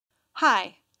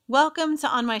Hi, welcome to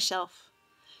On My Shelf.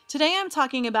 Today I'm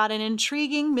talking about an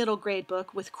intriguing middle grade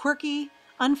book with quirky,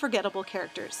 unforgettable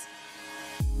characters.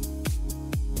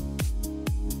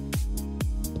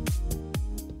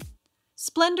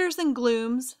 Splendors and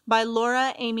Glooms by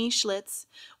Laura Amy Schlitz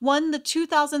won the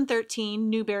 2013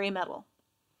 Newbery Medal.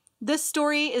 This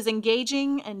story is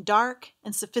engaging and dark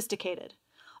and sophisticated,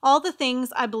 all the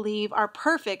things I believe are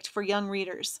perfect for young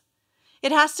readers.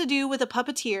 It has to do with a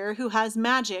puppeteer who has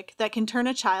magic that can turn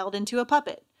a child into a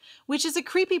puppet, which is a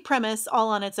creepy premise all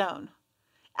on its own.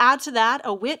 Add to that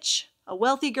a witch, a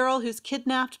wealthy girl who's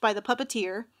kidnapped by the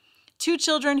puppeteer, two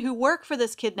children who work for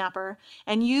this kidnapper,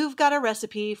 and you've got a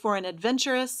recipe for an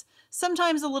adventurous,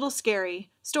 sometimes a little scary,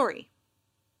 story.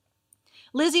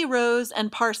 Lizzie Rose and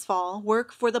Parsfal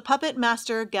work for the puppet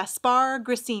master Gaspar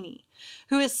Grissini,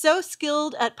 who is so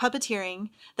skilled at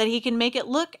puppeteering that he can make it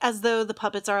look as though the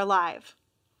puppets are alive.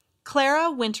 Clara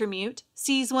Wintermute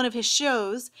sees one of his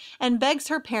shows and begs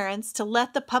her parents to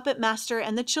let the puppet master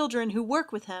and the children who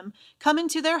work with him come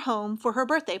into their home for her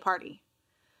birthday party.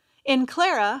 In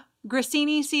Clara,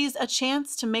 Grissini sees a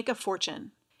chance to make a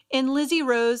fortune. In Lizzie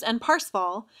Rose and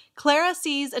Parsfal, Clara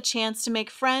sees a chance to make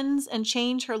friends and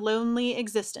change her lonely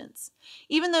existence,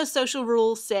 even though social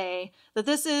rules say that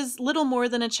this is little more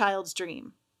than a child's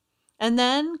dream. And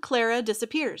then Clara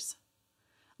disappears.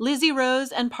 Lizzie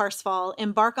Rose and Parsfal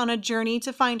embark on a journey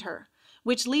to find her,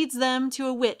 which leads them to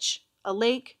a witch, a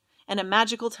lake, and a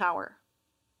magical tower.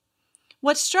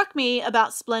 What struck me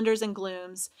about Splendors and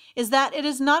Glooms is that it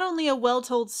is not only a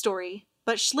well-told story,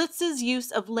 but Schlitz's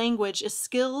use of language is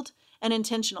skilled and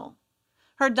intentional.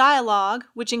 Her dialogue,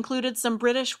 which included some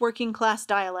British working-class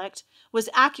dialect, was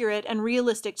accurate and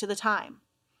realistic to the time.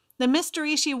 The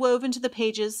mystery she wove into the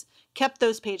pages kept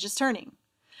those pages turning.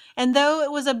 And though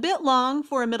it was a bit long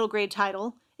for a middle grade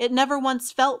title, it never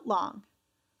once felt long.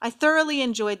 I thoroughly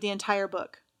enjoyed the entire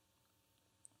book.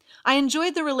 I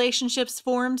enjoyed the relationships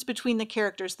formed between the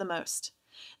characters the most.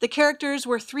 The characters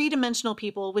were three-dimensional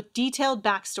people with detailed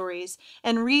backstories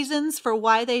and reasons for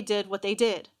why they did what they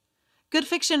did. Good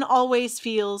fiction always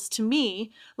feels, to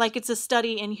me, like it's a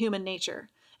study in human nature,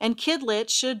 and kid lit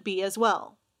should be as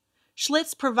well.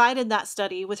 Schlitz provided that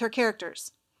study with her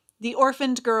characters. The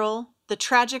orphaned girl, the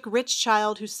tragic rich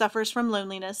child who suffers from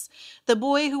loneliness, the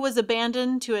boy who was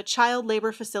abandoned to a child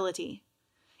labor facility.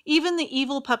 Even the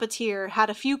evil puppeteer had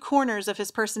a few corners of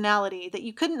his personality that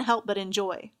you couldn't help but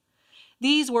enjoy.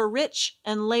 These were rich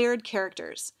and layered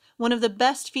characters, one of the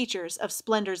best features of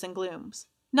Splendors and Glooms.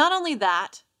 Not only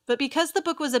that, but because the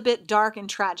book was a bit dark and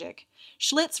tragic,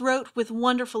 Schlitz wrote with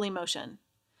wonderful emotion.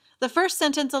 The first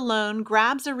sentence alone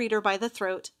grabs a reader by the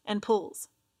throat and pulls.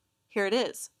 Here it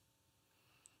is.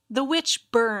 The witch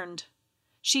burned.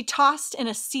 She tossed in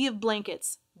a sea of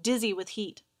blankets, dizzy with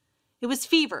heat. It was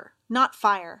fever, not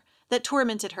fire, that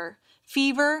tormented her,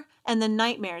 fever and the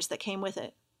nightmares that came with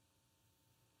it.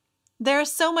 There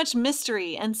is so much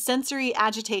mystery and sensory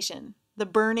agitation, the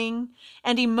burning,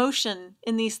 and emotion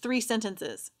in these three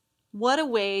sentences. What a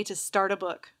way to start a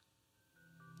book.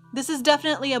 This is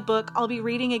definitely a book I'll be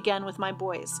reading again with my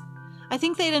boys. I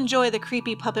think they'd enjoy the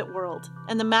creepy puppet world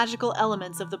and the magical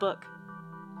elements of the book.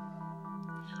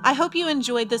 I hope you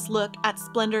enjoyed this look at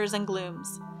Splendors and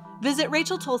Glooms. Visit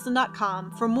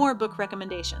racheltolson.com for more book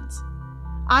recommendations.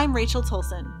 I'm Rachel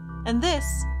Tolson, and this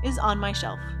is On My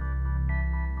Shelf.